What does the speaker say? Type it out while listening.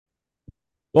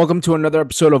Welcome to another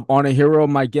episode of On a Hero.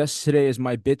 My guest today is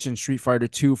my bitch in Street Fighter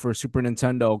 2 for Super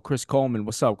Nintendo, Chris Coleman.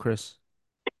 What's up, Chris?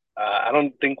 I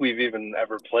don't think we've even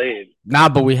ever played. Nah,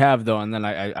 but we have though, and then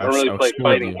I don't really I play scored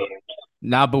fighting you. games.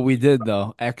 Nah, but we did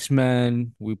though.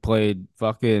 X-Men. We played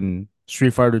fucking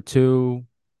Street Fighter 2,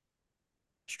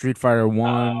 Street Fighter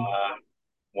 1. Uh,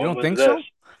 You when don't was think this? so?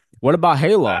 What about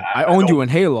Halo? I I owned don't. you in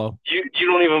Halo, You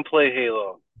don't even play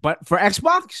Halo. but for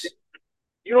Xbox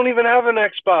You don't even have an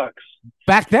Xbox.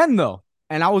 back then though,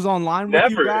 and I was online with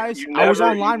you Never. guys. You I was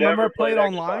never. You online. Remember, I never played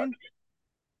played Xbox. online.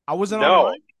 I wasn't No,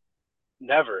 online.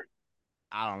 never.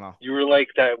 I don't know. You were like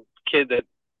that kid that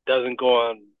doesn't go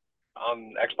on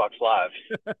Xbox Live.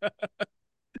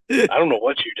 I don't know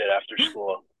what you did after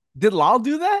school. Did Lal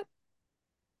do that?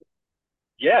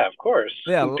 Yeah, of course.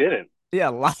 Yeah, Who didn't? yeah,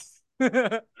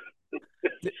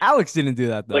 Alex didn't do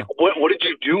that Like, though. what did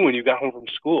you do when you got home from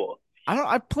school? I don't.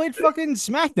 I played fucking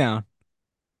SmackDown.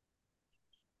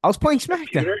 I was playing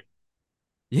SmackDown. Computer?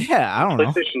 Yeah, I don't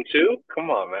know. PlayStation 2? Come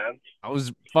on, man. I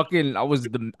was fucking. I was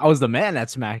the man at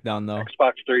SmackDown though.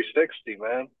 Xbox 360,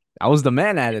 man. I was the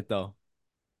man at it though.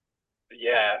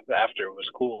 Yeah, after it was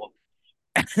cool.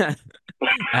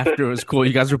 After it was cool,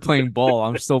 you guys were playing ball.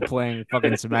 I'm still playing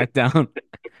fucking SmackDown.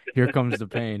 Here comes the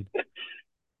pain.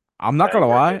 I'm not You gonna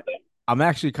were lie. good though. I'm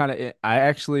actually kind of.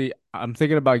 I'm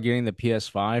thinking about getting the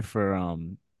PS5 for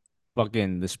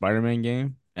fucking the Spider-Man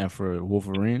game and for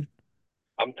Wolverine.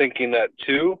 I'm thinking that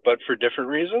too, but for different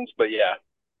reasons. But yeah,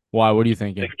 Why? What are you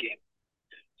thinking? thinking.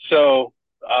 So,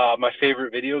 my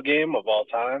favorite video game of all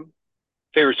time,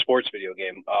 favorite sports video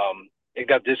game. It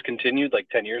got discontinued like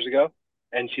 10 years ago.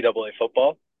 NCAA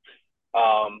football.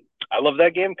 I love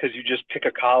that game because you just pick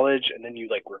a college and then you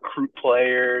like recruit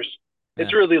players. Yeah.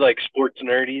 It's really like sports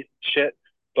nerdy shit,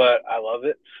 but I love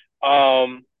it.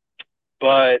 Um,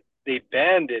 but they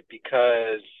banned it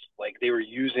because like they were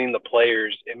using the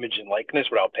players' image and likeness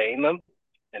without paying them,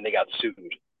 and they got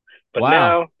sued. But Wow.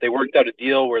 now they worked out a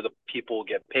deal where the people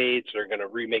get paid, so they're going to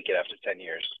remake it after 10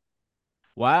 years.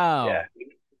 Yeah, Wow.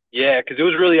 yeah, because it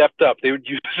was really effed up. They would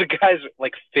use the guy's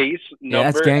like face, Yeah,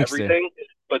 that's number, gangster. everything,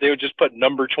 but they would just put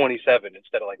number 27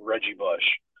 instead of like Reggie Bush,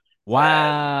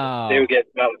 and they would Wow. get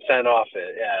about 10 off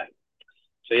it. Yeah,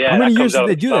 so How yeah, many that years comes did out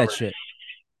in they the do that summer. shit?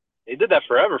 They did that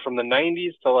forever from the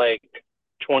 90s to like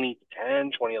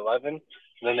 2010, 2011. And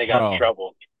then they got in Bro,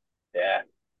 trouble. Yeah.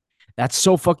 that's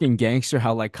so fucking gangster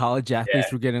how like college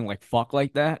athletes Yeah. were getting like fucked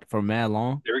like that for mad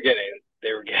long.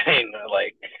 They were getting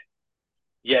like,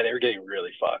 yeah, they were getting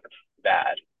really fucked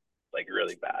bad, like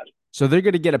really bad. So they're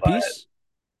gonna get a But piece?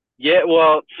 yeah,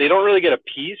 well, they don't really get a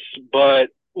piece, but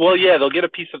well, yeah, they'll get a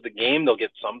piece of the game. They'll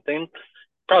get something.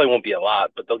 Probably won't be a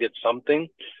lot, but they'll get something.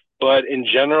 But in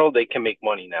general, they can make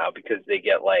money now because they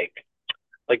get like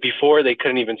before they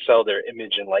couldn't even sell their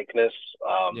image and likeness.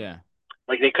 Yeah.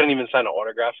 Like they couldn't even sign an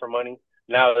autograph for money.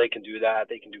 Now they can do that.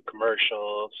 They can do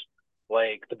commercials.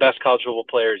 Like the best college football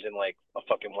players in like a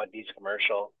fucking Wendy's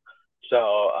commercial.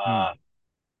 So Hmm.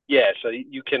 yeah, so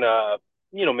you can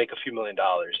make a few $1 million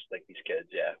like these kids.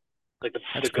 Yeah, like the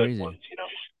That's good crazy. ones.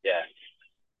 Yeah,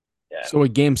 yeah. So a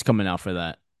game's coming out for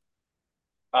that.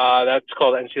 That's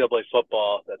called NCAA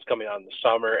football. That's coming out in the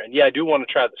summer. And yeah, I do want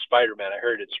to try the Spider Man. I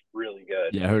heard it's really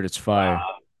good. Yeah, I heard it's fire.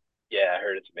 Uh, yeah, I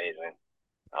heard it's amazing.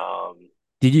 Um,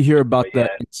 Did you hear but about the yeah,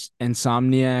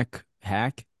 Insomniac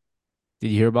hack? Did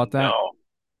you hear about that? no,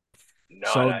 no,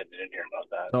 So I didn't hear about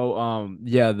that.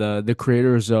 yeah, the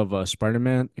creators of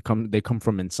Spider-Man they come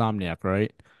from Insomniac,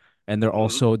 right? And they're Hmm.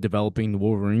 also developing the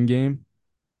Wolverine game.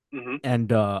 Hmm.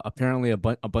 And apparently a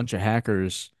bunch of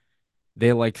hackers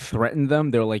they like threatened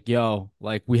them. They're like, "Yo,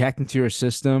 like we hacked into your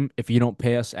system. If you don't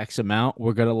pay us X amount,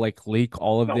 we're gonna like leak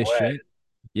all of No this way. shit."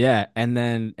 Yeah, and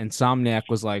then Insomniac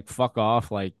was like, "Fuck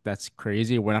off! Like that's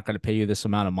crazy. We're not gonna pay you this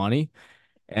amount of money."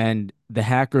 And the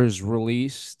hackers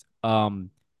released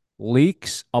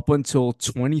leaks up until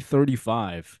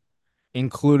 2035, Oh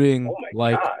including my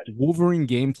like God. Wolverine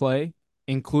gameplay,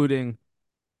 including.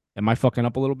 Am I fucking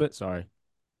up a little bit? Sorry,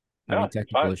 having No, you're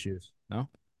technical fine. issues. No,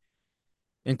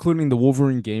 including the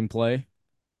Wolverine gameplay.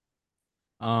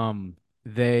 Um,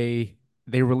 they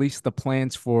released the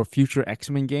plans for future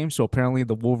X-Men games. So apparently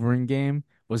the Wolverine game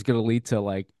was gonna lead to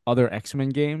like other X-Men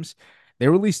games. They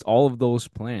released all of those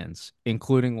plans,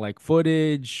 including like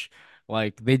footage.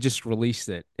 Like they just released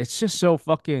it. It's just so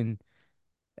fucking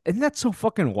isn't that so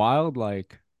fucking wild?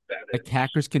 That Like is.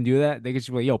 hackers can do that. They can just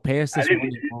be like, yo, pay us I this didn't.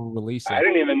 money and we'll release I it.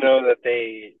 didn't even know that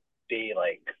they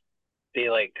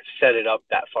set it up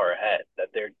that far ahead. That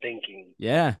they're thinking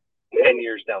Yeah, 10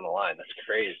 years down the line. That's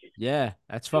crazy. yeah,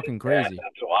 that's fucking Yeah, crazy.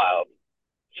 that's wild.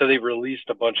 So they released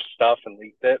a bunch of stuff and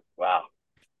leaked it. Wow.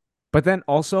 But then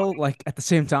also, like at the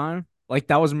same time, Like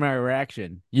that was my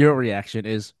reaction. Your reaction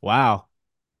is, wow. All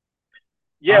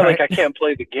Yeah, like right. I can't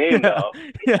play the game Yeah. though.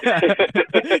 Yeah.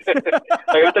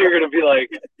 Like I thought you were gonna be like,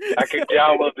 I could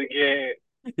download the game.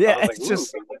 I Yeah, was like, it's ooh,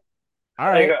 just all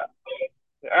like, right.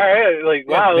 all right, like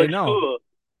Yeah, wow, they looks know. cool.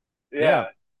 Yeah. Yeah,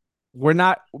 We're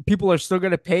not people are still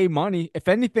gonna pay money. If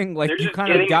anything, like they're you just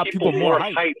kind of getting got people people more more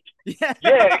hype. hyped. Yeah.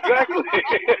 Yeah, exactly.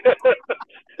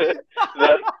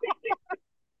 the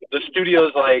the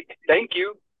studio's like, thank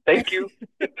you.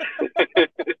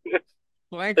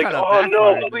 Plan Like, kind of oh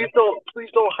no, backfired there. please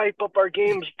don't hype up our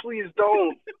games, please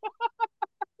don't.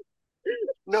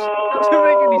 Doesn't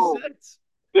make any No. sense.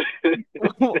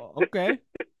 Okay.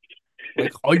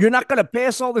 Like, oh, you're not gonna pay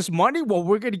us all this money? Well,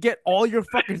 we're gonna get all your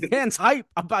fucking fans hype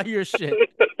about your shit.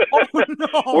 Oh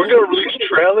We're no. gonna release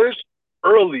trailers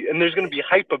early, and there's gonna be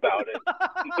hype about it.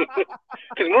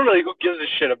 Because normally, who gives a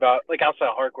shit about like outside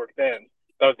hardcore fans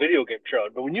about a video game trailer?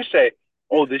 But when you say,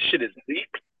 "Oh, this shit is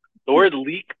leaked," the word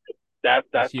 "leak" It's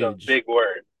that's a huge. big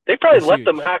word. They probably It's let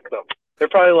them huge. hack them. They're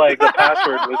probably like the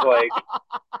password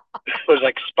was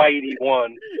like Spidey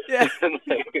one, Yeah, and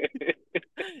like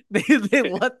they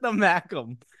let them hack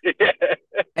them. yeah,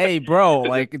 Hey, bro,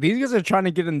 like these guys are trying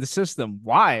to get in the system.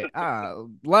 Why?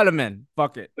 Let them in.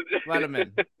 Fuck it. Let them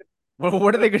in.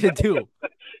 What are they gonna do?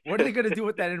 What are they gonna do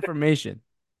with that information?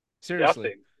 Seriously.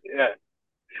 nothing. Yeah,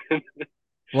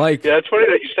 Like, yeah. It's funny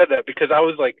that you said that because I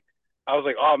was like,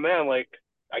 oh man, like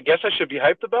I guess I should be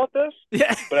hyped about this,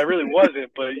 yeah. but I really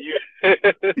wasn't. But you,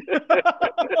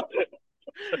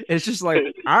 It's just like,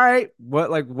 all right,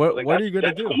 like what are you gonna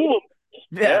that's do? cool.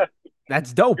 Yeah, Yeah,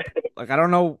 that's dope. Like I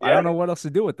yeah, don't know what else to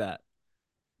do with that.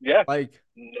 yeah. Like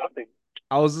Nothing.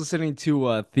 I was listening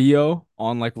to Theo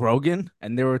on like Rogan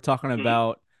and they were talking Hmm.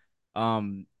 about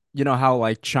you know how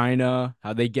like China,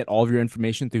 how they get all of your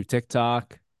information through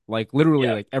TikTok, like literally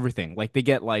Yeah, like everything. Like they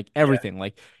get like yeah. everything,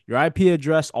 like your IP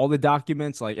address, all the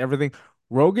documents, like everything.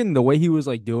 Rogan, the way he was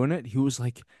like doing it, he was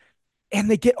like, and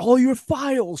they get all your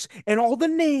files and all the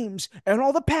names and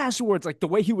all the passwords, like the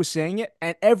way he was saying it.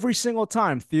 And every single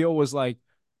time, Theo was like,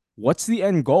 "What's the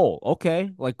end goal?"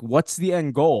 Okay, like what's the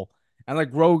end goal? And like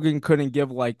Rogan couldn't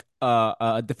give like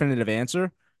a definitive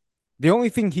answer. The only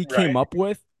thing he came Right. up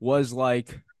with was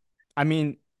like, I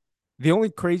mean, the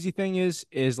only crazy thing is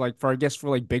like for I guess for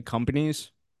like big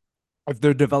companies, if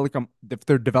they're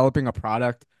developing a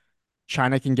product,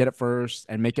 China can get it first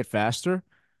and make it faster.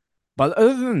 But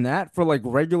other than that, for like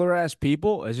regular ass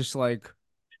people, it's just like,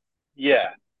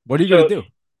 Yeah. what are you gonna So do?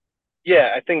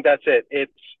 yeah, I think that's it.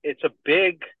 It's a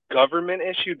big government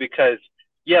issue because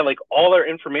yeah, like all our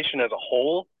information as a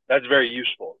whole, that's very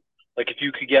useful. Like if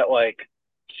you could get like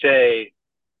say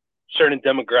certain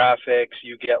demographics,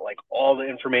 you get like all the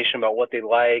information about what they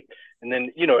like, and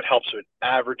then it helps with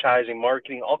advertising,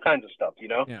 marketing, all kinds of stuff.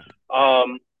 Yeah.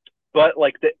 Um, but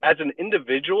like as an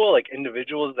individual, like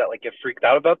individuals that like get freaked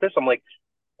out about this, I'm like,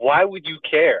 why would you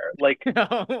care? Like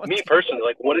me personally,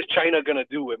 like what is China gonna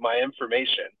do with my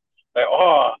information? Like,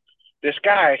 oh, this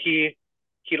guy he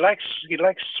likes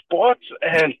sports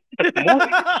and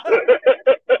movies.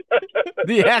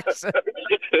 The accent.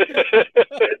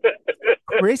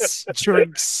 Chris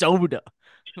drinks soda.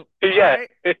 All Yeah.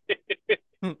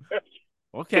 right.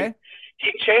 Okay.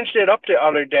 He changed it up the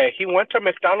other day. He went to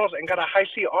McDonald's and got a high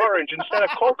C orange instead of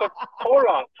Coca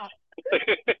Cola.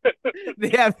 They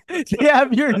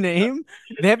have your name.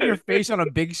 They have your face on a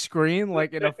big screen,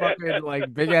 like in a fucking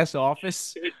like big ass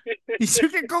office. He's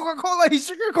drinking Coca-Cola. He's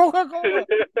drinking Coca-Cola.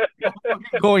 All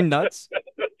fucking going nuts.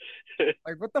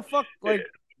 Like what the fuck? Like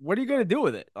what are you gonna do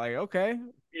with it? Like okay,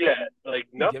 Yeah, like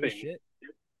you give a nothing. shit.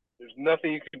 There's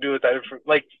nothing you can do with that.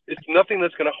 Like it's nothing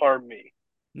that's gonna harm me.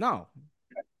 No,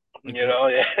 like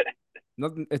Yeah,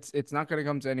 nothing. It's not gonna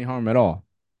come to any harm at all.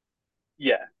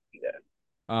 yeah, yeah.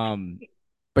 Um,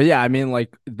 but yeah, I mean,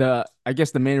 like I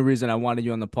guess the main reason I wanted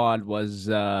you on the pod was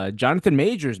Jonathan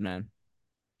Majors, man.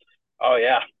 Oh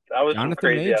yeah, that was some Jonathan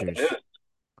crazy ass Majors. news.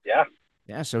 Yeah,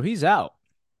 Yeah, so he's out.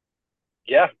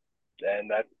 yeah, and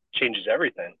that changes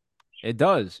everything. It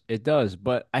does. It does.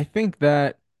 But I think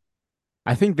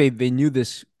they knew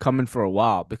this coming for a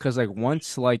while because like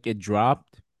once like it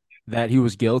dropped that he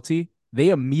was guilty, they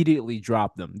immediately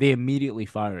dropped him. They immediately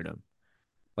fired him.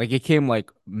 Like it came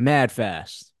like mad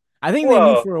fast. I think they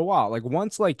knew Well, for a while. Like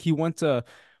once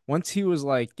he was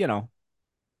like,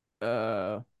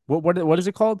 what is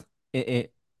it called?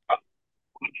 It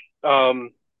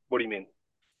what do you mean?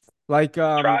 like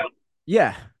Trial?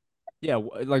 yeah. Yeah,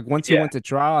 like once he Yeah. went to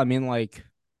trial, I mean like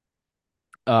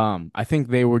I think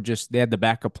they had the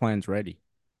backup plans ready.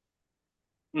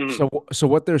 Hmm. So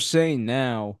what they're saying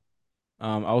now,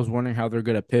 I was wondering how they're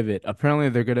gonna pivot. Apparently,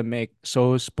 they're gonna make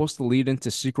so it's supposed to lead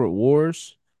into Secret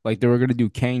Wars. Like they were gonna do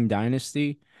Kang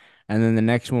Dynasty, and then the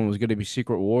next one was gonna be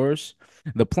Secret Wars.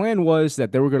 The plan was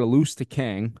that they were gonna lose to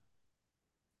Kang,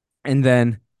 and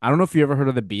then I don't know if you ever heard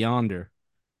of the Beyonder,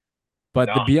 but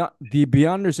No. the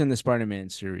Beyonders in the Spider-Man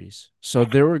series. So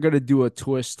they were gonna do a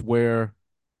twist where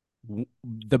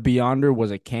the Beyonder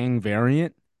was a Kang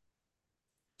variant.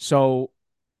 So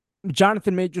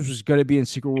Jonathan Majors was gonna be in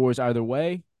Secret Wars either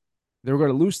way. They were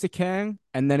gonna lose to Kang,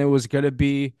 and then it was gonna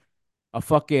be a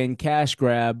fucking cash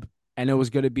grab, and it was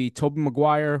going to be Tobey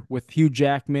Maguire with Hugh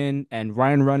Jackman and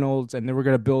Ryan Reynolds, and they were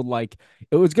going to build like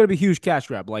it was going to be a huge cash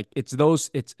grab. Like it's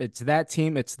that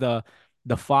team, it's the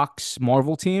Fox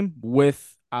Marvel team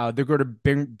with they're going to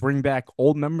bring back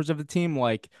old members of the team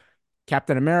like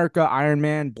Captain America, Iron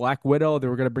Man, Black Widow. They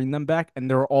were going to bring them back, and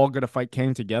they're all going to fight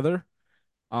Kang together.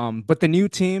 But the new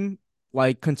team,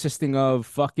 like consisting of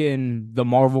fucking the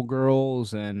Marvel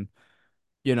girls and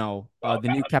Oh the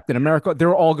new God. Captain America,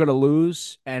 they're all gonna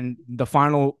lose, and the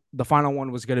final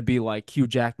one was gonna be like Hugh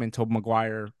Jackman, Tobey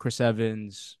Maguire, Chris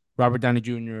Evans, Robert Downey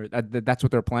Jr. That's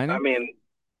what they're I planning. mean,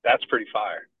 that's pretty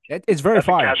fire. It's very That's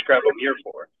a fire. cash grab I'm here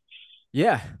for.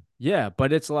 Yeah, yeah,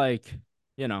 but it's like,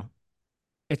 you know,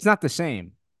 it's not the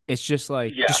same. It's just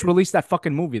like Yeah. just release that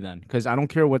fucking movie then, because I don't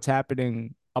care what's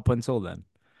happening up until then.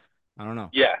 I don't know,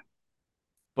 Yeah.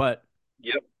 but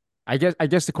Yep. I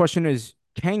guess the question is,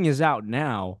 Kang is out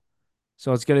now,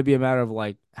 so it's gonna be a matter of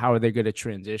like how are they gonna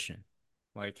transition,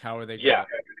 like how are they Yeah. gonna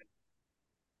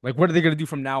Like, what are they gonna do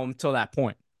from now until that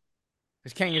point?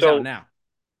 Because Kang is out So now.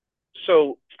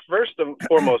 so first and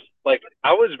foremost, like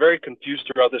I was very confused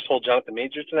throughout this whole Jonathan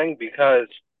Majors thing because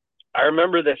I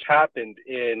remember this happened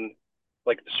in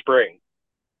like the spring,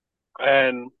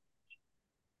 and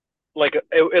like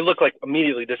it looked like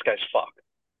immediately this guy's fucked.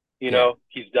 Yeah,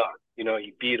 He's done.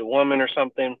 He beat a woman or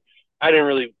something. I didn't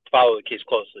really follow the case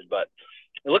closely, but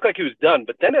it looked like he was done.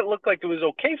 But then it looked like it was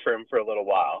okay for him for a little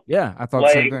while. yeah, I thought the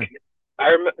same Like thing.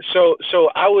 so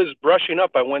I was brushing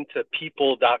up. I went to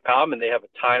people.com and they have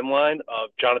a timeline of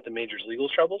Jonathan Major's legal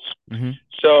troubles. Hmm.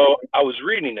 So I was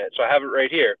reading it. So I have it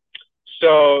right here.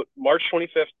 So March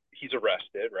 25th, he's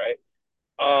arrested, right?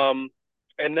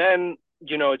 And then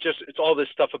it's all this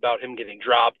stuff about him getting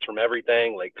dropped from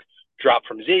everything, like dropped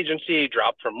from his agency,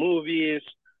 dropped from movies,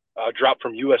 dropped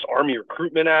from U.S. Army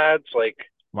recruitment ads. Like it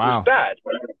was Wow. bad.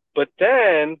 But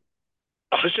then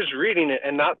I was just reading it,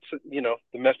 and not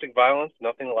domestic violence,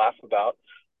 nothing to laugh about.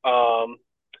 Um,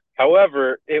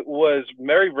 However, it was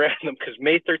very random because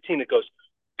May 13th it goes,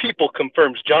 People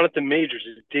confirms Jonathan Majors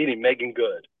is dating Megan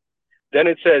Good. Then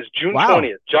it says June Wow.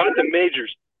 20th, Jonathan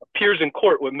Majors appears in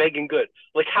court with Megan Good.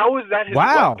 Like, how is that his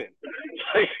Wow. weapon?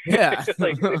 Like, Yeah.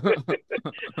 like,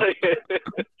 like,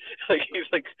 like he's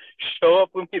like, show up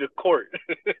with me to court.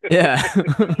 Yeah.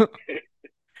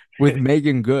 With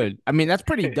Megan Good. I mean, that's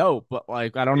pretty dope, but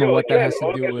like, I don't know Yo, what that again, has to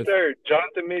do August with 3rd,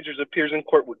 Jonathan Majors appears in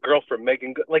court with girlfriend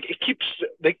Megan Good. Like,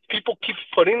 people keep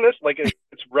putting this like it's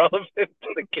relevant to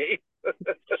the case.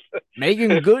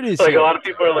 Megan Good is Like, a here. lot of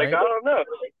people All are like, right. I don't know.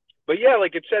 But yeah,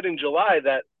 like it said in July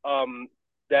that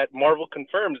that Marvel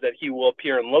confirms that he will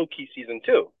appear in Loki season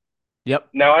 2. Yep.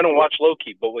 Now I don't watch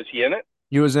Loki, but was he in it?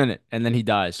 He was in it, and then he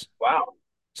dies. Wow.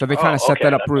 So they kind of Oh, set okay,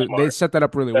 that up. that's They smart. set that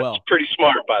up really That's well. pretty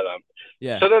smart by them.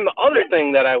 Yeah. So then the other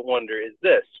thing that I wonder is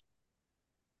this: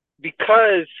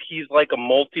 because he's like a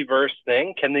multiverse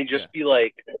thing, can they Yeah. just be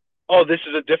like, "Oh, this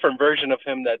is a different version of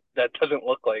him that doesn't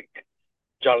look like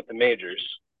Jonathan Majors"?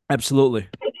 Absolutely.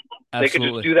 They could just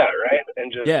Absolutely. do that, right?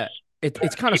 And just Yeah.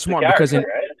 It's kind of keep the smart because character, in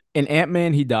right? in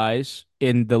Ant-Man he dies.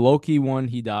 In the Loki one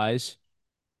he dies.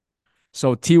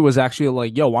 So T was actually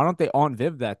like, "Yo, why don't they Aunt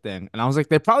Viv that thing?" And I was like,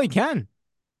 "They probably can."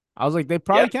 I was like, "They Yeah,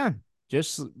 probably can.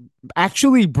 Just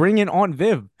actually bring in Aunt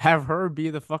Viv, have her be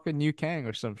the fucking new Kang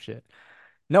or some shit."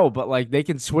 No, but like they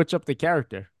can switch up the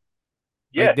character.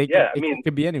 yeah, Like they yeah. can, I it mean,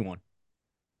 could be anyone.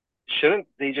 shouldn't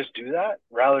they just do that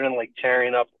rather than like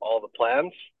tearing up all the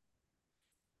plans?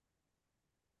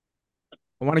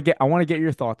 I want to get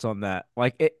your thoughts on that.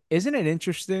 Like, isn't it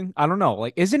interesting? I don't know.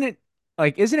 Isn't it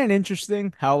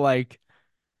interesting how like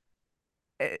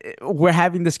we're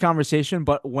having this conversation,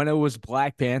 but when it was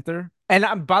Black Panther,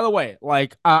 and by the way,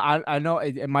 like I know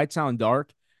it might sound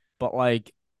dark, but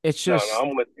like it's No, no, just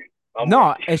I'm with you. I'm with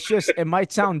no, it's just it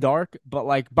might sound dark, but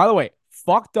like by the way,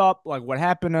 fucked up. Like what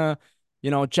happened to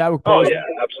Chadwick Oh yeah,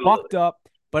 Boseman, absolutely. fucked up.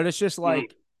 But it's just Mhm.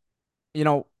 like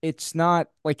it's not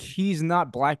like he's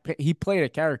not He played a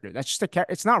character. That's just a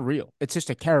character. It's not real. It's just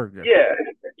a character. Yeah,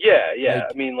 yeah, yeah. I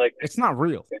Like mean, like, it's not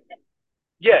real.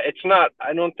 yeah, it's not.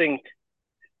 I don't think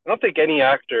any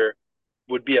actor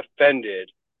would be offended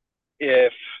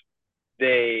if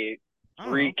they I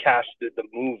don't know. recasted the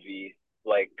movie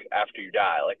like after you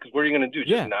die. Like, cause what are you gonna do?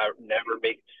 Just Yeah. not never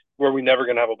make? Were we never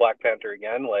gonna have a Black Panther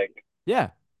again? Like,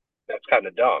 Yeah. that's kind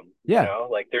of dumb, you Yeah. know?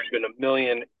 Like, there's been a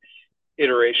million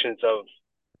iterations of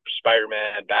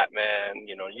Spider-Man, Batman,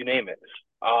 you know, you name it.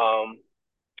 Um,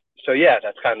 so yeah,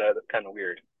 that's kind of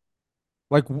weird.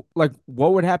 Like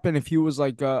what would happen if he was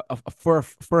like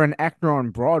for an actor on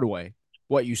Broadway?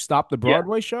 What, you stop the Yeah,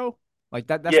 Broadway show? Like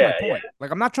that's my yeah, point. yeah.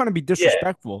 Like I'm not trying to be Yeah.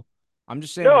 disrespectful. I'm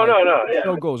just saying No, like no, no. the Yeah,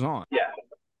 show goes on. yeah,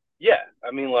 yeah.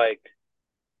 I mean, like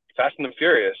Fast and the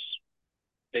Furious,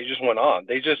 they just went on.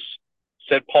 They just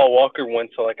said Paul Walker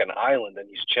went to like an island and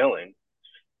he's chilling,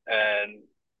 and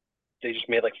they just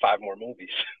made like five more movies.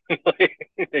 Like,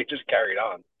 they just carried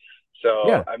on. So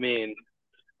Yeah. I mean,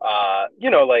 you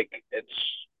know, like it's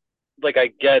like I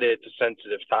get it, it's a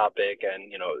sensitive topic,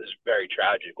 and you know, it's very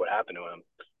tragic what happened to him.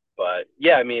 But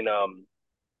yeah, I mean,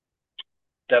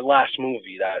 that last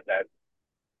movie, that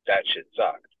shit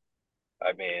sucked.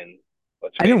 I mean,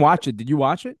 let's I didn't face it. watch it. Did you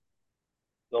watch it?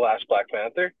 The last Black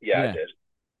Panther, yeah, I Yeah. did.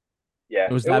 Yeah,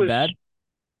 It was it that was. bad?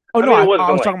 Oh I no, mean, it I wasn't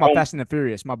was like talking about Fast and the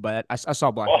Furious. My bad. I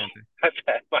saw Black oh, Panther. my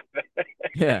bad, my bad.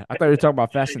 Yeah, I thought you were talking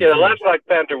about Fast and the Yeah, the last Furious. Black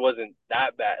Panther wasn't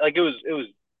that bad. Like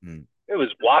Mm. it was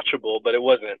watchable, but it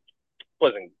wasn't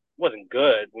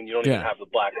good when you don't even Yeah. have the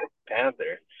Black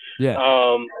Panther. Yeah.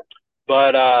 Um,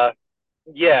 but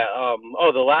yeah.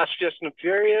 Oh, the last Fast and the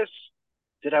Furious.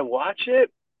 Did I watch it?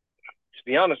 To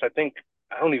be honest, I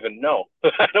don't even know.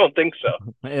 I don't think so.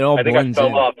 It all I think I blends fell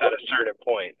in. off at a certain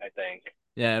point. I think.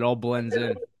 Yeah, it all blends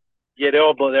in. Yeah, they're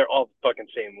all the fucking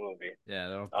same movie. Yeah,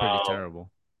 they're all pretty Um, terrible.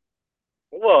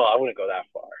 well, I wouldn't go that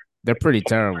far. They're Like, there's pretty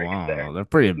something terrible. great I don't there. know. They're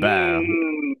pretty bad.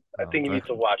 I think you need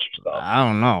to watch yourself. I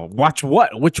don't know. Watch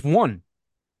what? Which one?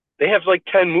 They have like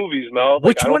 10 movies, Mel. Like,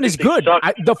 Which one is good? The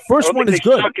I first don't one think is they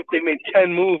good. suck if they made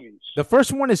 10 movies. The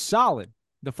first one is solid.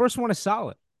 The first one is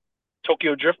solid.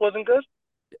 Tokyo Drift wasn't good.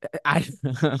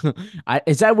 I,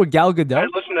 is that with Gal I Gadot?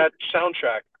 listened to that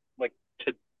soundtrack like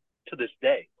to this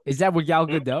day. Is that with Gal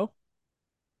Hmm? Gadot?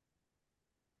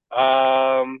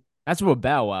 Um, That's with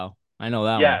Bow Wow. I know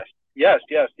that one. yes,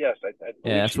 yes. I Yeah,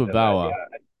 believe that's she's with in Bow that. Wow.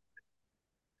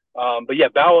 Yeah. But yeah,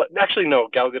 Bow Wow, actually no,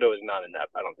 Gal Gadot is not in that.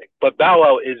 I don't think, but Bow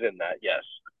Wow is in that. Yes,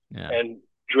 Yeah. and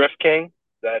Drift King,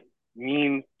 that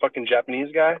mean fucking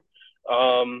Japanese guy.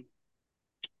 Um,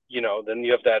 you know, then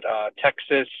you have that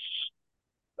Texas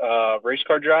race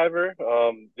car driver.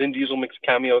 Vin Diesel makes a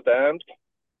cameo at the end.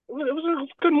 It was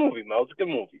a good movie, Mel. It was a good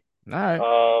movie. All right.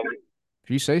 Um, If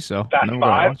you say so. Fast Never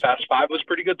gonna Five. watch it. Fast Five was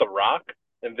pretty good. The Rock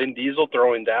and Vin Diesel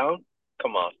throwing down.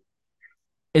 Come on.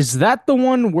 Is that the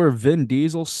one where Vin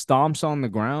Diesel stomps on the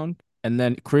ground and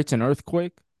then creates an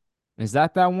earthquake? Is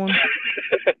that one?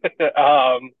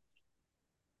 um,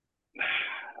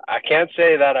 I can't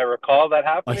say that I recall that A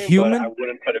happening, but I human?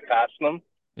 wouldn't put it past them.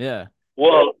 Yeah.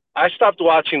 Well, I stopped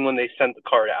watching when they sent the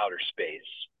car to outer space.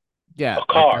 Yeah, A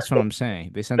car. that's what I'm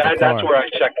saying. They sent the That's car. where I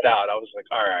checked out. I was like,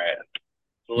 all right,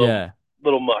 a Yeah.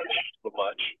 little much, a little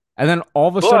much. And then all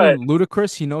of a But sudden,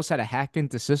 Ludacris, he knows how to hack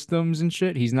into systems and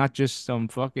shit. He's not just some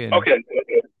fucking okay, like,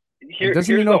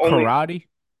 doesn't he here's the know only karate?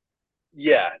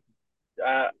 yeah.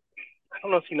 I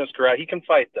don't know if he knows karate. He can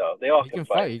fight though. They all He can can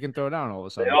fight. fight. He can throw down all of a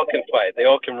They sudden. all can fight. They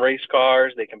all can race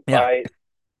cars. They can Yeah. fight.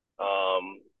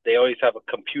 They always have a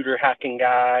computer hacking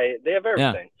guy. They have Yeah.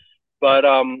 everything. But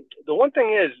the one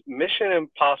thing is Mission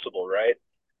Impossible, right?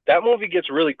 That movie gets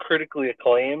really critically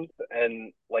acclaimed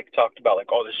and like talked about like,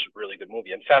 oh, this is a really good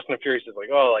movie. And Fast and the Furious is like,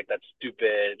 oh, like that's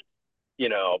stupid, you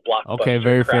know, Okay, blockbuster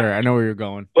very crap. fair. I know where you're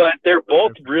going. But they're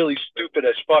both really stupid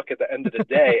as fuck at the end of the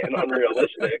day and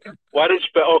unrealistic. Why did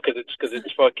you? Oh, because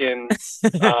it's fucking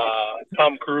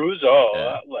Tom Cruise. Yeah.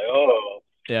 Oh, like oh,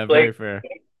 Yeah, very like fair.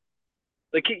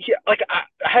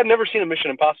 I had never seen a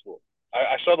Mission Impossible.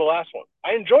 I saw the last one.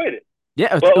 I enjoyed it,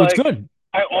 Yeah, but it was like good.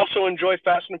 I also enjoy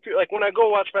Fast and Furious. Like when I go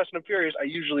watch Fast and Furious,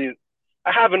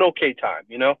 I have an okay time,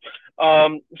 you know.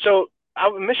 So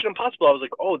Mission Impossible, I was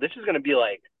like, oh, this is gonna be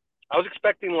like, I was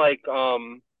expecting like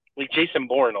Jason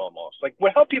Bourne almost, like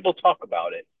how people talk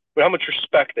about it, but how much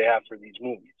respect they have for these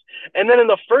movies. And then in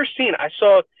the first scene, I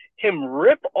saw him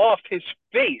rip off his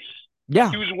face. Yeah.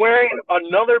 He was wearing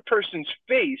another person's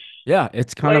face. Yeah,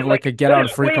 it's kind of like a get That out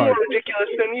is of free way more card. ridiculous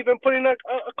than even putting a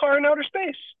car in outer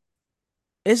space.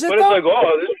 Is it But it's though? like,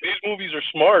 oh, these movies are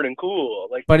smart and cool.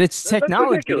 Like But it's that's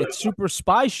technology. ridiculous. It's super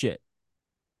spy shit.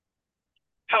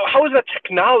 How is that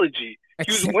technology?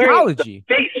 He It's was wearing the technology.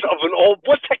 face of an old.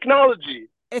 What technology?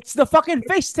 It's the fucking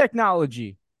face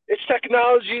technology. It's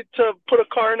technology to put a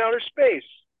car in outer space.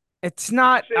 It's You could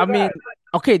not, say I mean,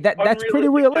 that. okay, that's pretty Unrealistic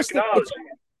realistic. technology.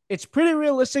 It's pretty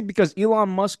realistic because Elon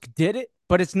Musk did it,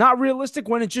 but it's not realistic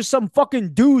when it's just some fucking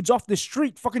dudes off the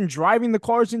street fucking driving the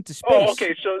cars into Oh, space.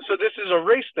 okay. So this is a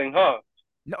race thing, huh?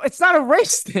 No, it's not a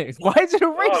race thing. Why is it a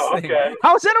race Oh, thing? okay.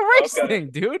 How is that a race Okay. thing,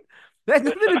 dude? That has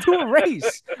nothing to do with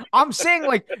race. I'm saying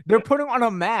like they're putting on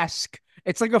a mask.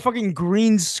 It's like a fucking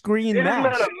green screen It is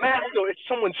not a mask. mask though. It's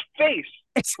someone's face.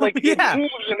 It's Like it yeah,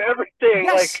 moves and everything.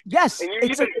 Like, yes, yes.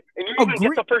 It's like and you a even get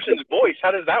green. the person's voice.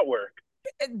 How does that work?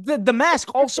 The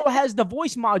mask also has the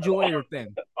voice modulator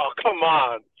thing. Oh, come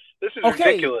on. This is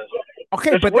Okay, ridiculous.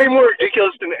 okay, That's but way then more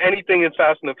ridiculous than anything in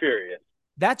Fast and the Furious.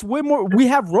 that's way more. We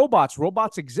have robots.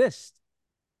 Robots exist.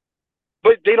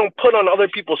 But they don't put on other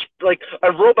people's like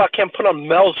a robot can't put on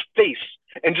Mel's face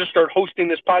and just start hosting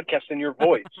this podcast in your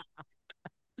voice.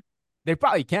 They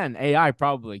probably can. AI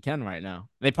probably can right now.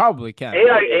 They probably can.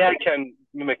 AI can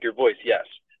mimic your voice, yes,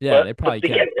 Yeah, but they probably they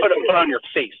can. can't put on your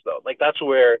face though. Like that's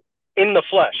where in the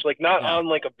flesh, like not Yeah. on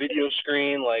like a video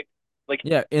screen, like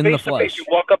Yeah, in the face to face. You flesh.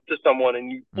 walk up to someone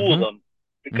and you fool Mm-hmm. them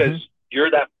because Mm-hmm.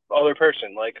 you're that other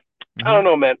person. Like I Mm-hmm. don't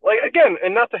know, man. Like again,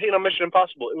 and not to hate on Mission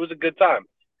Impossible, it was a good time,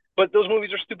 but those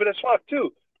movies are stupid as fuck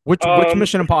too. Which Um,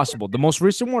 Mission Impossible? The most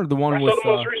recent one or the I one saw with the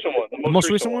most recent one. The the most most recent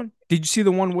recent one. one? Did you see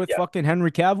the one with Yeah. fucking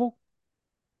Henry Cavill?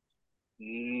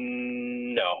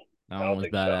 No, That I one don't was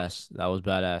think so. badass. That was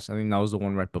badass. I think that was the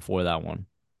one right before that one.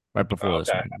 Right before Oh, this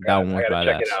okay, one. That one I was gotta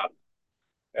check it badass. out.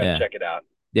 I gotta Yeah. check it out.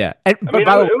 Yeah. And, I but mean,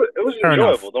 by the way, it was fair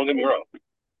enough. enjoyable. Don't get me wrong.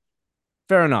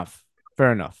 Fair enough.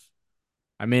 Fair enough.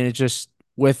 I mean, it's just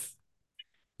with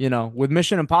with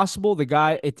Mission Impossible, the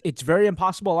guy, it's very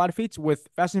impossible. A lot of feats with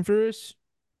Fast and Furious,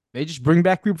 they just bring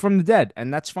back people from the dead,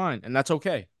 and that's fine, and that's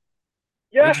okay.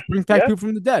 They Yeah, just bring back yeah. people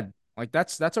from the dead. Like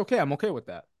that's okay. I'm okay with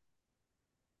that.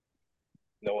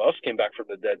 No one else came back from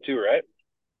the dead too, right?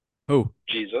 Who?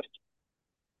 Jesus.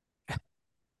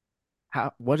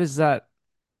 How? What is that?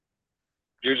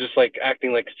 You're just like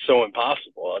acting like it's so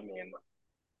impossible. I mean,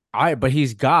 But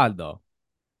he's God though.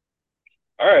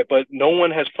 all right, but no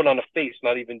one has put on a face,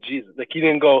 not even Jesus. Like he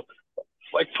didn't go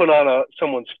like put on a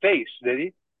someone's face, did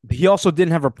he? He also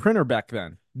didn't have a printer back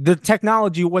then. The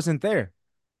technology wasn't there.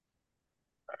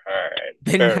 All right,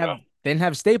 They didn't fair have enough. they didn't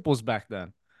have staples back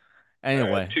then. All right,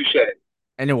 Anyway, touche.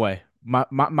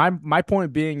 my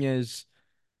point being is,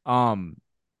 um,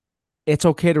 it's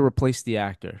okay to replace the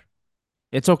actor.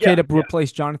 It's okay Yeah, to yeah,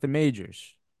 replace Jonathan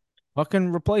Majors.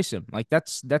 Fucking replace him. Like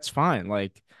that's fine.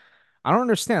 Like I don't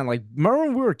understand. Like remember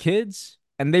when we were kids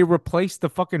and they replaced the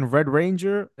fucking Red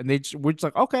Ranger and we're just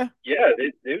like, okay. yeah.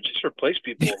 They would just replace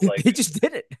people. Like, They just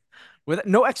did it with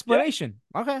no yeah, explanation.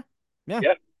 Okay. Yeah.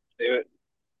 yeah. They would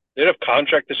they'd have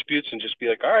contract disputes and just be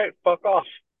like, all right, fuck off,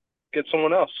 get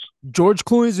someone else. George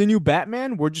Clooney's a new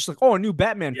Batman. We're just like, oh, a new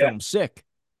Batman Yeah, film. Sick.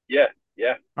 yeah,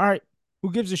 yeah, All right.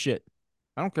 Who gives a shit?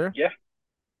 I don't care. yeah,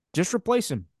 Just replace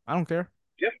him. I don't care.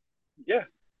 yeah, yeah.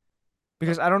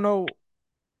 Because I don't know.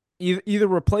 Either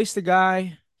replace the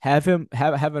guy, have him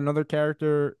have another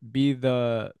character be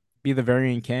the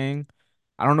variant king.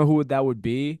 I don't know who that would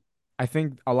be. I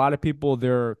think a lot of people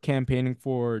they're campaigning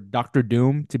for Doctor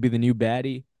Doom to be the new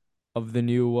baddie of the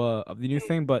new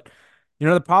thing. But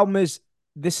the problem is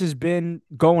this has been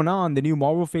going on. The new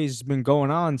Marvel phase has been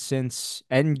going on since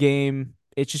Endgame.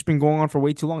 It's just been going on for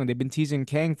way too long. They've been teasing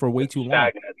Kang for way Been too long.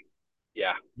 stagnant.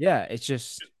 Yeah. Yeah, it's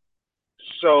just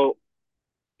So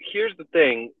here's the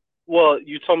thing. Well,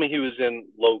 you told me he was in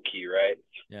Loki, right?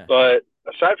 yeah. But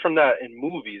aside from that, in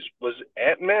movies, was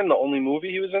Ant-Man the only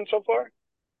movie he was in so far?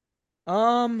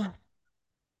 Um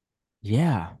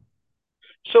yeah.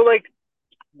 So like,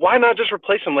 why not just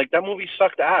replace him? Like that movie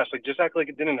sucked ass. Like just act like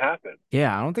it didn't happen.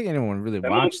 Yeah, I don't think anyone really That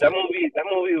movie, watched that it. movie, that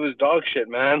movie was dog shit,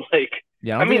 man. Like,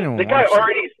 Yeah, I I don't think mean, anyone watched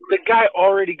it. the guy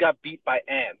already got beat by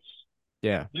ants.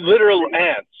 Yeah. Literal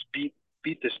ants beat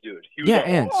this dude. He was Yeah, like,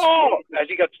 ants. oh, as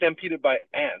he got stampeded by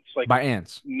ants, like By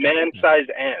ants. Yeah.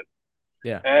 man-sized ants.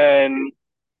 Yeah. And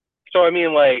so, I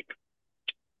mean, like,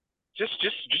 just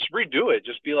redo it.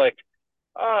 Just be like,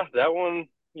 that one,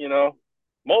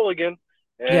 mulligan,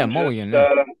 Yeah, and just, Mulligan,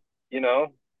 yeah. you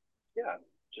know, yeah,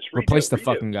 just Replace the redo.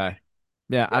 fucking guy.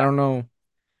 Yeah, I Yeah. don't know.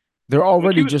 They're Like he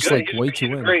already was just good. like way too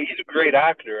in. He's a great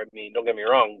actor. I mean, don't get me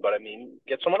wrong, but I mean,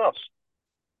 get someone else.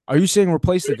 Are you saying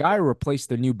replace the guy or replace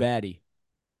the new baddie?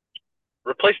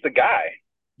 Replace the guy.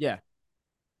 Yeah.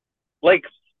 Like,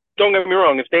 don't get me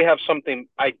wrong. If they have something,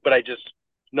 but I just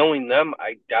knowing them,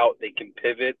 I doubt they can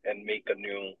pivot and make a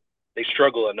new. They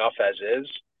struggle enough as is.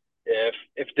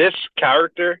 If this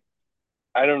character,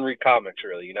 I don't read comics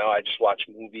really. I just watch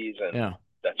movies and Yeah.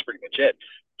 that's pretty much it.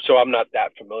 So I'm not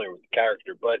that familiar with the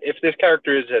character. But if this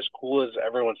character is as cool as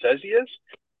everyone says he is,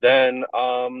 then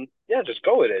yeah, just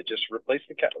go with it. Just replace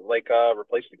the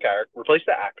replace the character, replace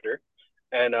the actor,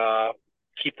 and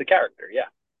keep the character. Yeah,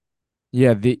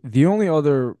 Yeah, the only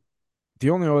other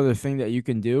thing that you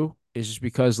can do is just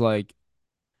because like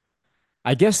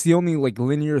I guess the only like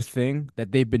linear thing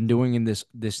that they've been doing in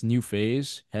this new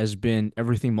phase has been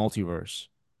everything multiverse.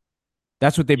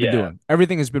 That's what they've been yeah, doing.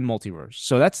 Everything has been multiverse.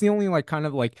 So that's the only like kind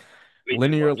of like way too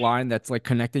linear much. line that's like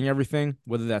connecting everything,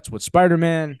 whether that's with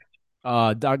Spider-Man,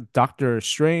 Doctor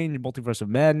Strange, Multiverse of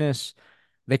Madness.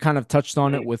 They kind of touched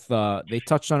on it Mhm. with they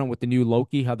touched on it with the new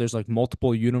Loki, how there's like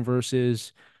multiple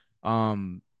universes.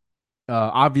 Um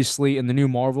Obviously in the new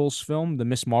Marvels film, the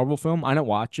Miss Marvel film, I didn't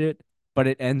watch it, but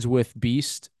it ends with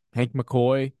Beast, Hank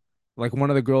McCoy, like one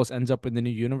of the girls ends up in the new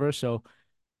universe. So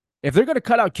if they're gonna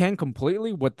cut out Kang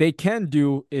completely, what they can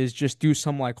do is just do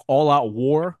some like all out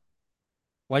war,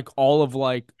 like all of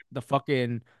like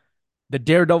the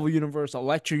Daredevil universe,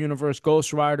 Electra universe,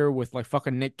 Ghost Rider with like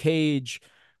fucking Nick Cage,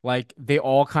 like they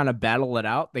all kind of battle it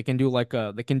out. They can do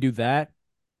that,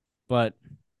 but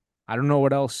I don't know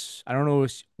what else. I don't know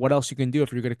what else you can do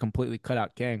if you're gonna completely cut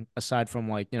out Kang aside from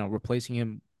like replacing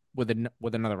him with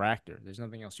another actor. There's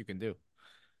nothing else you can do.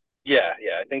 Yeah,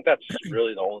 yeah. I think that's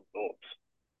really the only move,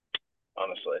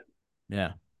 honestly.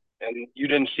 Yeah. And you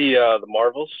didn't see the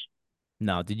Marvels?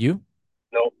 No, did you?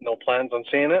 No, no plans on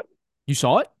seeing it? You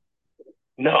saw it?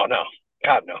 No, no.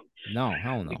 God, no, No,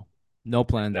 hell no. No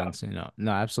plans no. on seeing it.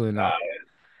 No, absolutely not. Uh,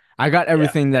 I got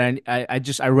yeah, everything that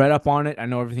I read up on it. I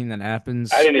know everything that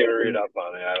I happens. didn't even read up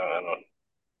on it. I don't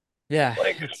Yeah,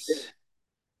 like.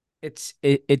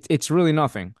 it's really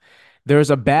nothing. There's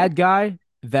a bad guy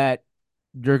that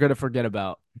you're gonna forget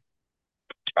about.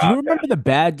 Do you Okay, remember the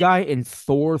bad guy in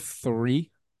Thor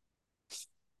 3?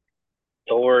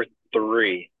 Thor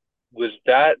 3 was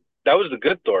that was the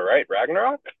good Thor, right?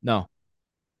 Ragnarok? No.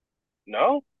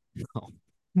 No. No.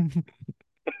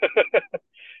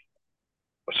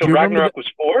 So Do you remember the Ragnarok was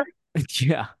 4?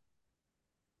 Yeah.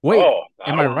 Wait, Oh,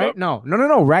 I am I don't right? remember. No. No, no,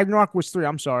 no. Ragnarok was 3.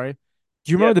 I'm sorry.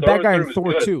 Do you Yeah, remember the bad Thor guy in 3 was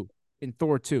Thor good. 2? In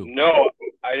Thor 2. No,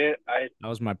 I didn't. I That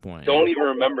was my point, yeah. don't even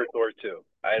remember Thor 2.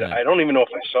 Yeah. I don't even know if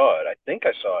I saw it. I think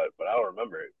I saw it, but I don't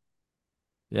remember it.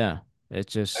 Yeah.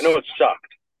 It's I know just it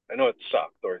sucked. I know it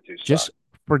sucked. Thor 2 just sucked.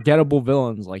 forgettable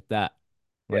villains like that.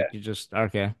 Yeah, Like you just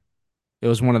okay. It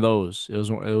was one of those. It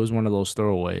was one of those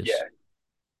throwaways. yeah,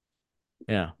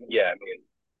 Yeah. yeah. I mean,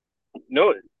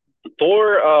 no,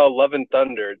 Thor: Love and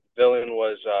Thunder. The villain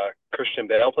was Christian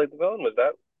Bale played the villain. Was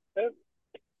that it?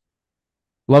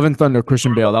 Love and Thunder,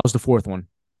 Christian Bale. That was the fourth one.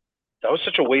 That was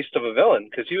such a waste of a villain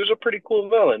because he was a pretty cool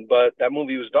villain, but that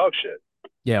movie was dog shit.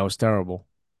 Yeah, it was terrible.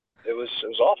 It was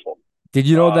awful. Did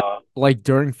you know that Uh, like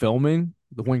during filming,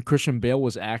 when Christian Bale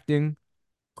was acting,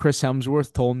 Chris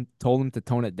Hemsworth told him to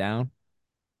tone it down?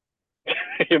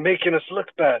 you're making us look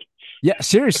bad. Yeah,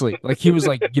 seriously. Like he was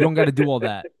like, you don't got to do all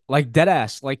that. Like dead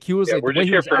ass. Like he was Yeah, like the we're way just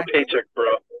he here was for a acting. paycheck, bro.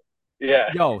 Yeah,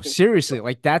 Yo, seriously.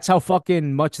 Like that's how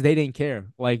fucking much they didn't care.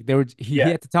 Like they were he yeah.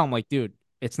 had to tell him like, dude,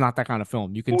 it's not that kind of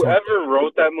film. You can tone it down. Whoever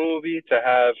wrote that movie to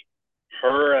have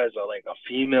her as a like a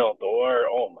female Thor,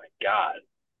 oh my god,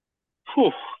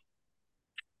 whew,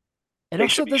 It they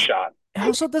should also be doesn't shot. it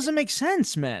also doesn't make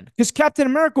sense, man. Because Captain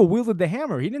America wielded the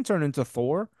hammer. He didn't turn into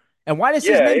Thor. And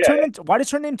Yeah, yeah, why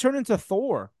does her name turn into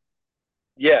Thor?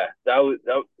 yeah. That.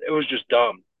 It was just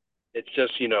dumb. It's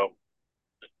just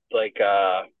like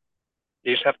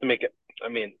they just have to make it. I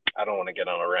mean, I don't want to get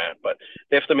on a rant, but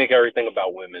they have to make everything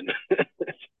about women.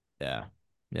 Yeah.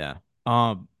 Yeah.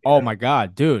 Oh Yeah, my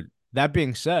God, dude. That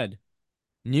being said,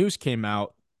 news came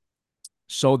out.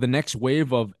 So the next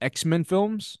wave of X-Men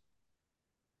films,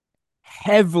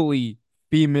 heavily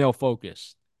female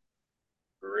focused.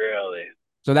 really.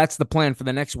 So that's the plan for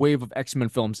the next wave of X-Men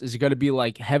films. Is it going to be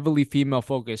like heavily female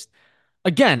focused?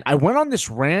 Again, I went on this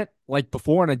rant like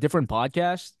before on a different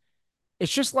podcast.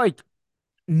 It's just like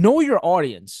know your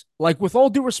audience. Like with all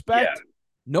due Yeah, respect,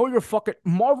 know your fucking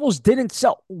Marvels didn't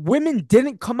sell. Women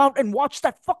didn't come out and watch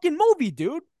that fucking movie,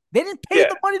 dude. They didn't pay yeah,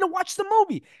 the money to watch the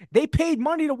movie. They paid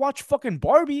money to watch fucking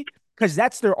Barbie because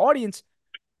that's their audience.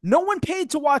 No one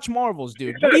paid to watch Marvels,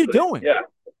 dude. What are you exactly. doing? Yeah,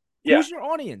 yeah, Who's your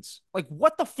audience? Like,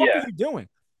 what the fuck are yeah, you doing?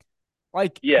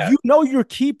 Like, yeah, you know your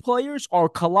key players are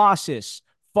Colossus,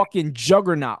 fucking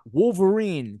Juggernaut,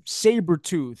 Wolverine,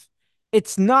 Sabretooth.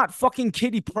 It's not fucking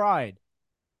Kitty Pride.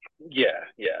 yeah,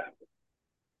 yeah.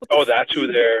 What the Oh, fuck that's are who you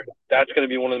doing? they're. That's going to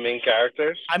be one of the main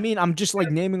characters. I mean, I'm just like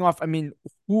naming off. I mean,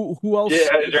 who Yeah,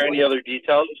 else is is there any like other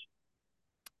details?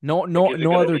 Like, is it no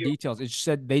going to other be? details. It just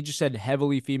said they just said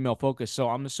heavily female focused. So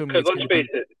I'm assuming Because it's let's gonna face be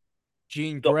it,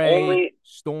 Jean the Grey, only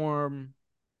Storm,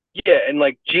 yeah, and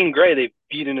like Jean Grey, they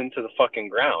beaten into the fucking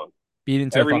ground. beat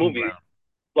into the Every fucking movie, ground.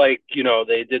 like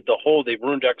they did the whole. They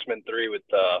ruined X Men 3 with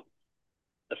the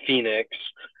Phoenix,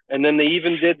 And then they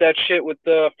even did that shit with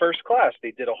the First Class.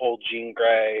 They did a whole Jean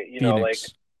Grey,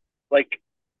 Phoenix. like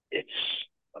it's.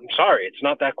 I'm sorry, it's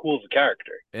not that cool of a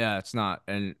character. Yeah, it's not,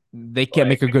 and they can't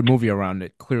make Like, a good movie around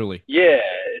it. Clearly. yeah,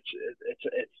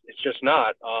 it's just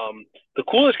not. The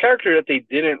coolest character that they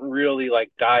didn't really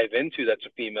like dive into that's a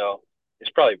female is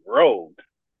probably Rogue,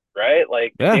 right?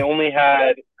 Like they Yeah, only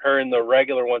had her in the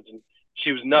regular ones, and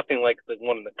she was nothing like the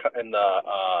one in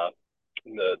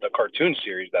the cartoon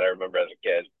series that I remember as a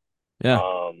kid. yeah.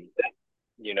 Um,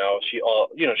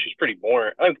 she's pretty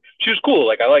boring. She was cool,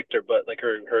 like I liked her, but like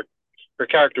her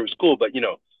character was cool, but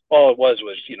all it was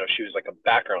she was like a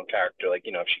background character. Like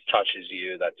if she touches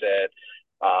you, that's it.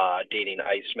 Dating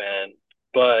Iceman,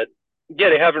 but yeah,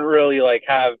 they haven't really like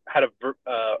have had a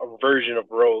version of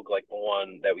Rogue like the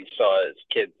one that we saw as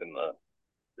kids in the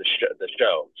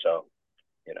show. So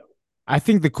you know, I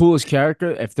think the coolest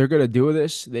character, if they're gonna do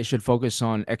this, they should focus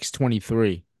on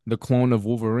X-23, the clone of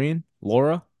Wolverine,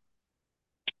 Laura.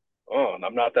 oh,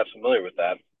 I'm not that familiar with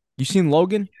that. You seen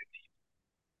Logan?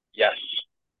 Yes,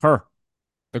 Her,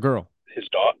 the girl. his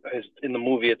daughter, his in the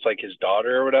movie, it's like his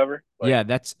daughter or whatever, Yeah,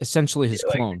 that's essentially his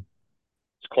like clone.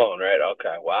 his clone, right?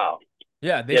 Okay, wow.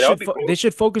 Yeah, they Yeah, that would should be they cool.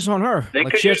 should focus on her. They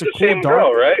Like could she use has a the cool same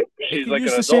girl, dark. right? They She's could like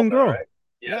use an the adult same now, girl. right?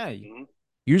 Yeah. Yeah, Hmm.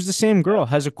 use the same Yeah. girl.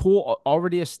 Has a cool,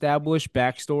 already established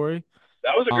backstory.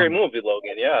 That was a great Um, movie,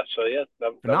 Logan. Yeah. So yeah,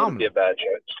 that wouldn't be a Phenomenal. bad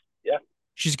choice. Yeah.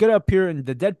 She's gonna appear in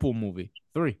the Deadpool movie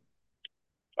 3.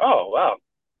 Oh wow.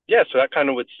 Yeah. So that kind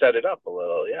of would set it up a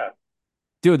little. Yeah.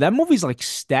 Dude, that movie's like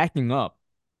stacking up.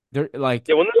 They're like,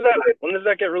 Yeah. When does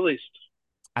that get released?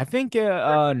 I think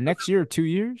next year, 2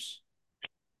 years.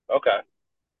 Okay.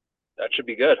 That should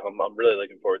be good. I'm really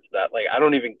looking forward to that. Like I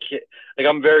don't even like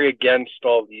I'm very against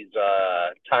all these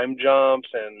time jumps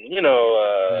and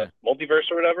Yeah,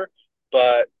 multiverse or whatever.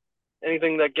 But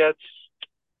anything that gets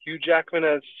Hugh Jackman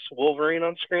as Wolverine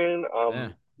on screen, yeah.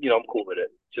 I'm cool with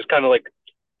it. Just kind of like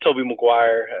Tobey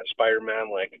Maguire as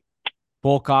Spider-Man. Like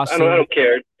Full I don't I costume. don't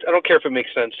care. I don't care if it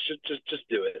makes sense. Just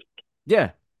do it.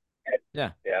 Yeah,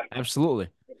 yeah, Yeah. absolutely.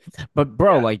 But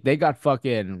bro, Yeah. like they got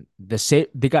fucking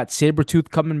they got Sabretooth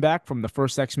coming back from the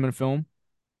first X-Men film.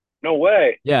 No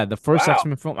way. Yeah, the first Wow.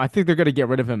 X-Men film. I think they're gonna get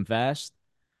rid of him fast,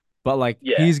 but like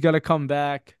Yeah. he's gonna come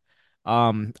back.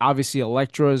 Obviously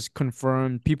Elektra's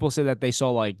confirmed. People say that they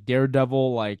saw like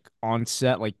Daredevil like on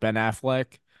set, like Ben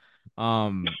Affleck.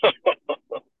 Um,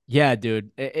 yeah,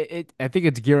 dude. I think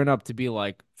it's gearing up to be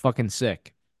like fucking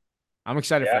sick. I'm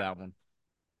excited for Yeah. that one.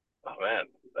 Oh man.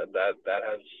 That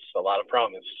has a lot of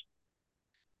promise.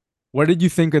 What did you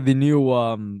think of the new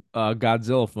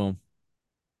Godzilla film?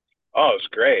 Oh, it's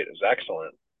great. It's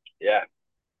excellent. Yeah.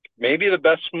 Maybe the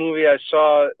best movie I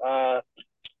saw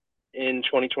in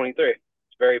 2023. It's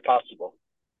very possible.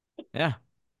 Yeah.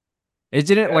 It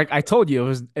didn't Yeah. like I told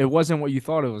you it wasn't what you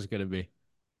thought it was gonna be.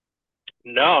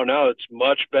 No, no, it's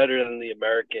much better than the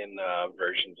American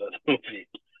versions of the movie.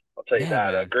 I'll tell you Yeah,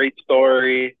 that. A man. great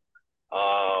story,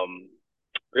 um,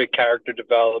 great character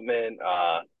development.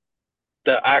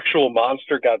 The actual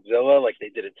monster Godzilla, like they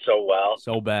did it so well.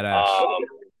 So badass. Um,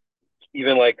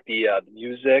 Even like the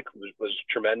music was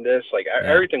tremendous. Like Yeah.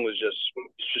 everything was just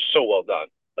so well done.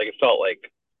 Like it felt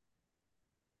like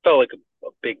a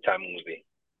big time movie.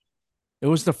 It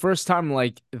was the first time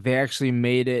like they actually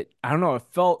made it. I don't know,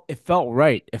 it felt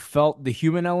right. It felt the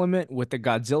human element with the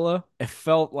Godzilla. It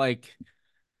felt like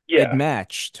it Yeah,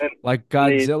 matched. and Like and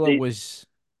they Godzilla they was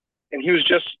and he was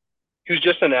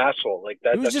just an asshole. Like he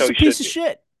that. was That's just how a he piece should of be.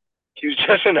 shit. He was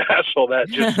just an asshole that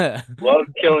just Yeah. loved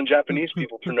killing Japanese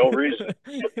people for no reason.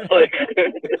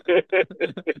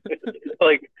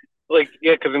 Like, like,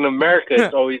 yeah. Because in America,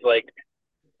 it's always like,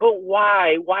 but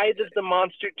why? Why does the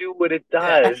monster do what it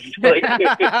Yeah. does? Like,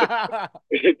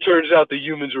 it turns out the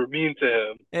humans were mean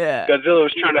to him. Yeah. Godzilla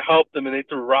was trying to help them, and they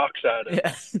threw rocks at him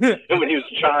Yeah. when he was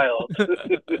a child.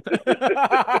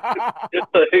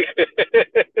 Like,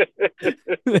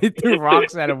 They threw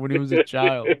rocks at him when he was a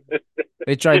child.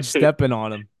 They tried stepping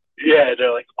on him. yeah,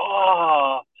 they're like,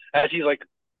 oh, as he's like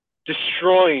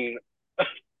destroying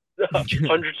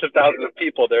hundreds of thousands of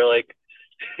people. They're like,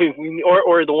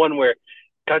 or the one where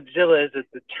Godzilla is a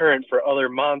deterrent for other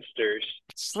monsters.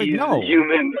 It's like He's no.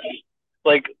 human.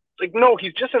 Like, no,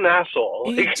 he's just an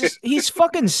asshole. Like, He's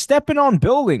fucking stepping on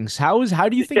buildings. How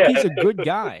do you think yeah, he's a good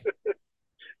guy?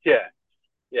 yeah,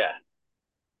 yeah,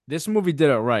 This movie did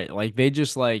it right. Like they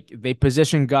just like they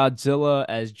positioned Godzilla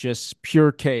as just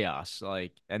pure chaos.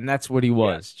 Like and that's what he yeah,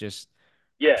 was. Just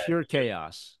yeah. pure Just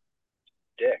chaos.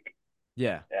 dick.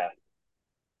 Yeah. Yeah,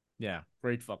 Yeah.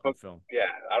 Great fucking but, film. yeah.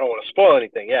 I don't want to spoil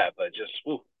anything. Yeah, but just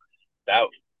that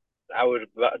I would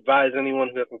advise anyone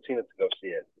who hasn't seen it to go see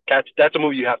it. That's a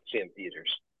movie you have to see in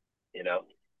theaters. you know.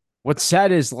 What's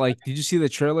sad is like, did you see the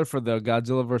trailer for the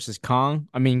Godzilla versus Kong?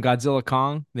 I mean, Godzilla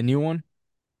Kong, the new one?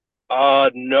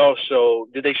 No. So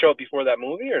did they show it before that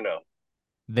movie or no?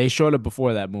 They showed it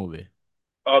before that movie.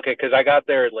 Okay, because I got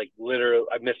there like literally,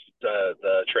 I missed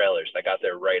the trailers. I got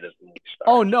there right as the movie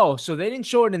Oh started. no, so they didn't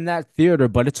show it in that theater,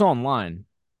 but it's online.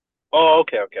 Oh,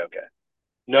 okay, okay, okay.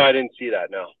 No, I didn't see that.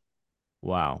 No.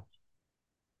 Wow.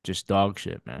 Just dog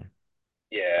shit, man.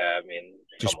 Yeah, I mean,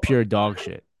 come Just on. pure dog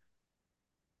shit.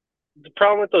 The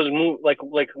problem with those movies, like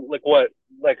what?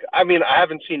 Like, I mean, I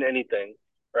haven't seen anything,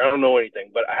 or I don't know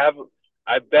anything, but I have.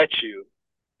 I bet you,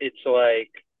 it's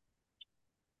like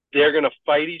they're gonna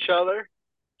fight each other.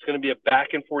 It's gonna be a back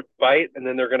and forth fight, and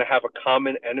then they're gonna have a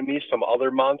common enemy, some other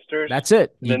monsters, That's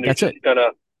it. and then That's it.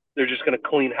 they're just gonna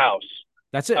clean house.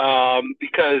 That's it.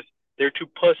 Because they're too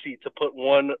pussy to put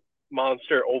one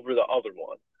monster over the other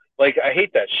one. Like I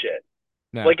hate that shit.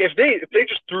 Yeah. Like if they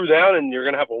just threw down and you're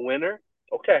gonna have a winner,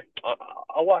 okay,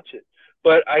 I'll watch it.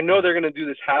 But I know Yeah. they're gonna do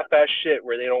this half-ass shit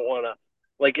where they don't want to.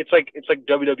 Like it's like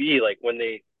WWE, like when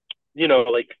they,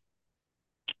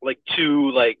 like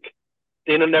two like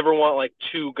they don't never want like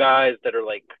two guys that are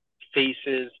like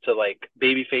faces to like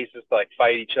baby faces to like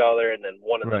fight each other and then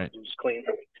one of them Right. lose clean.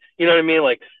 You know what I mean?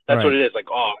 Like that's what Right. it is. Like,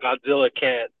 oh, Godzilla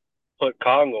can't put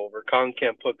Kong over. Kong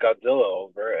can't put Godzilla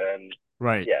over, and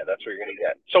Right. yeah, that's what you're gonna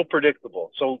get. So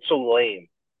predictable. So lame.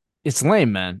 It's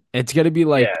lame, man. It's gonna be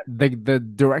like Yeah, the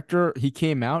director, he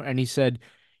came out and he said,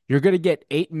 you're gonna get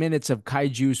 8 minutes of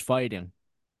kaiju's fighting.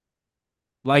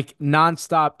 Like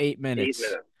nonstop 8 minutes. 8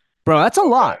 minutes. Bro, that's a Okay,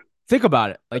 lot. Think about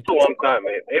it. that's Like a long time,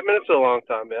 mate. 8 minutes is a long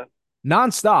time, yeah.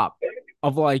 nonstop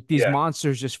of like these Yeah,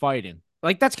 monsters just fighting.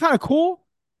 Like that's kind of cool.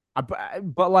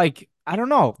 But like I don't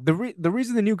know. The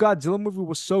reason the new Godzilla movie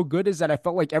was so good is that I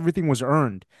felt like everything was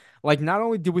earned. Like not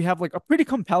only did we have like a pretty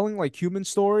compelling like human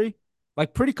story,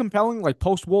 like pretty compelling like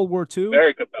post World War II.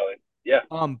 very compelling. Yeah,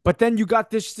 But then you got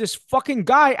this fucking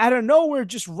guy out of nowhere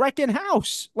just wrecking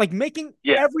house, like making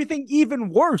yeah, everything even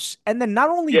worse. And then not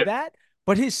only yeah, that,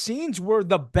 but his scenes were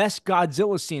the best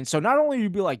Godzilla scenes. So not only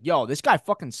you'd be like, yo, this guy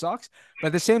fucking sucks, but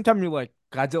at the same time you're like,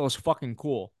 Godzilla's fucking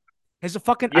cool. His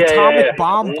fucking yeah, yeah, atomic yeah.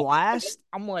 bomb Mhm. blast.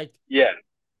 I'm like, Yeah.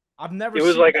 I've never It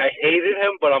was seen like that. I hated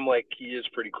him, but I'm like he is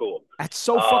pretty cool. That's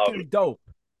so Um, fucking dope.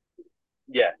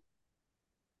 yeah.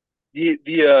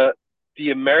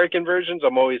 The American versions,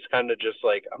 I'm always kind of just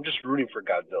like I'm just rooting for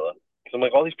Godzilla because I'm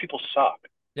like all these people suck.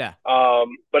 Yeah.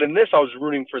 But in this, I was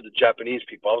rooting for the Japanese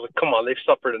people. I was like, come on, they've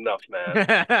suffered enough,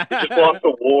 man. They just lost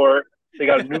a war. They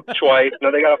got nuked twice.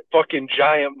 Now they got a fucking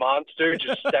giant monster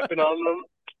just stepping on them,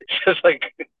 just like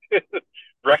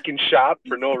wrecking shop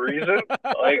for no reason.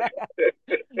 Like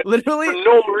for Literally,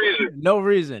 no reason. no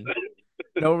reason.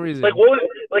 No Like reason. what?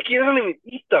 Like he doesn't even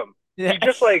eat them. Yeah. He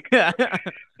just like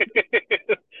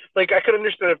like I could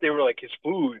understand if they were like his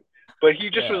food, but he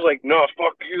just Yeah. was like, no,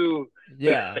 fuck you.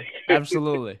 Yeah.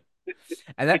 Absolutely.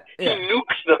 And that, He yeah.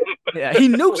 nukes them Yeah. He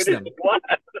nukes with his them. blast.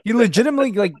 He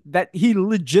legitimately, like, that, he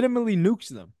legitimately nukes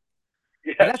them.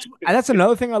 Yes. And that's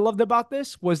another thing I loved about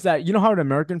this was that, you know how in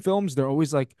American films, they're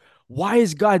always like, why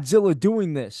is Godzilla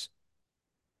doing this?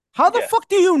 How the Yeah. fuck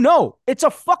do you know? It's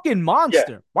a fucking Yeah.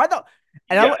 monster. Why the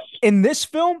Yes. in this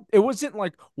film, it wasn't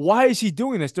like, why is he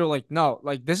doing this? They're like, no,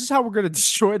 like this is how we're gonna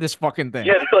destroy this fucking thing.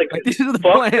 Yeah. They're like, Like these are the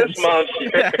fuck this plans.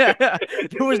 monster. Yeah.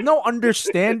 There was no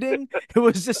understanding. It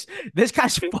was just this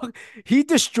guy's fuck. He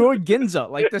destroyed Ginza.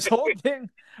 Like this whole thing.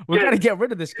 We Yeah. gotta get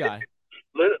rid of this guy.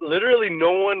 Literally,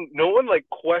 no one like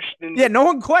questioned. Yeah, no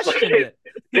one Like questioned it.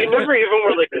 they never even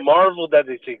were like marveled at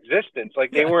its existence.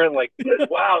 Like they Yeah. weren't like,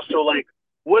 wow. So like,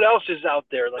 what else is out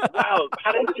there? Like, wow,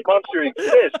 how does this monster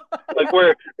exist? Like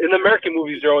where in the American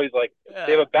movies they're always like they have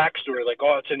Yeah. a backstory. Like,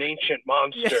 oh, it's an ancient Yeah.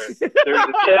 monster. There's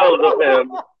a tale of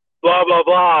him. Blah blah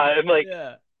blah. And like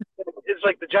Yeah. it's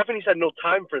like the Japanese had no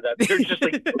time for that. They're just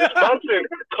like this monster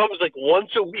comes like once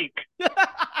a week.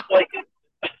 Like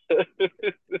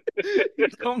He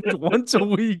comes once a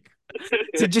week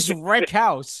to just wreck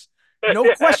house. No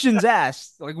yeah, questions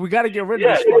asked. Like we got to get rid of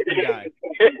yeah. this fucking guy.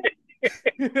 If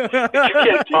you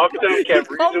can't talk to him, He can't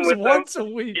reason comes with them, once a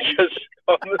week. he just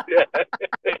comes.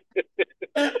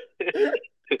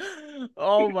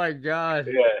 Oh my God.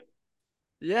 Yeah,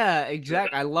 Yeah,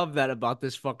 exact. I love that about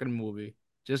this fucking movie.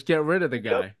 Just get rid of the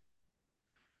yep, guy.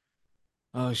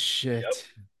 Oh yep. shit.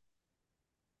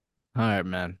 All right,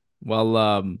 man.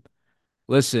 Well,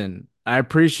 listen, I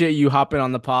appreciate you hopping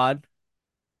on the pod.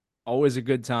 Always a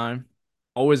good time.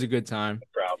 Always a good time. No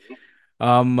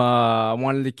problem. I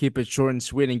wanted to keep it short and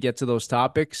sweet and get to those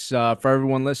topics. For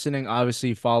everyone listening,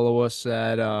 obviously follow us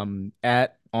at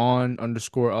on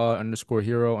underscore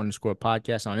hero underscore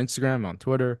podcast on Instagram, on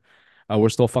Twitter. We're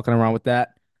still fucking around with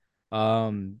that.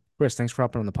 Chris, thanks for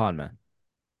hopping on the pod, man.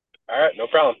 All right, no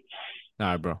problem. All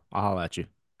right, bro. I'll holler at you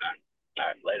All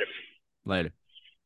right, later. later.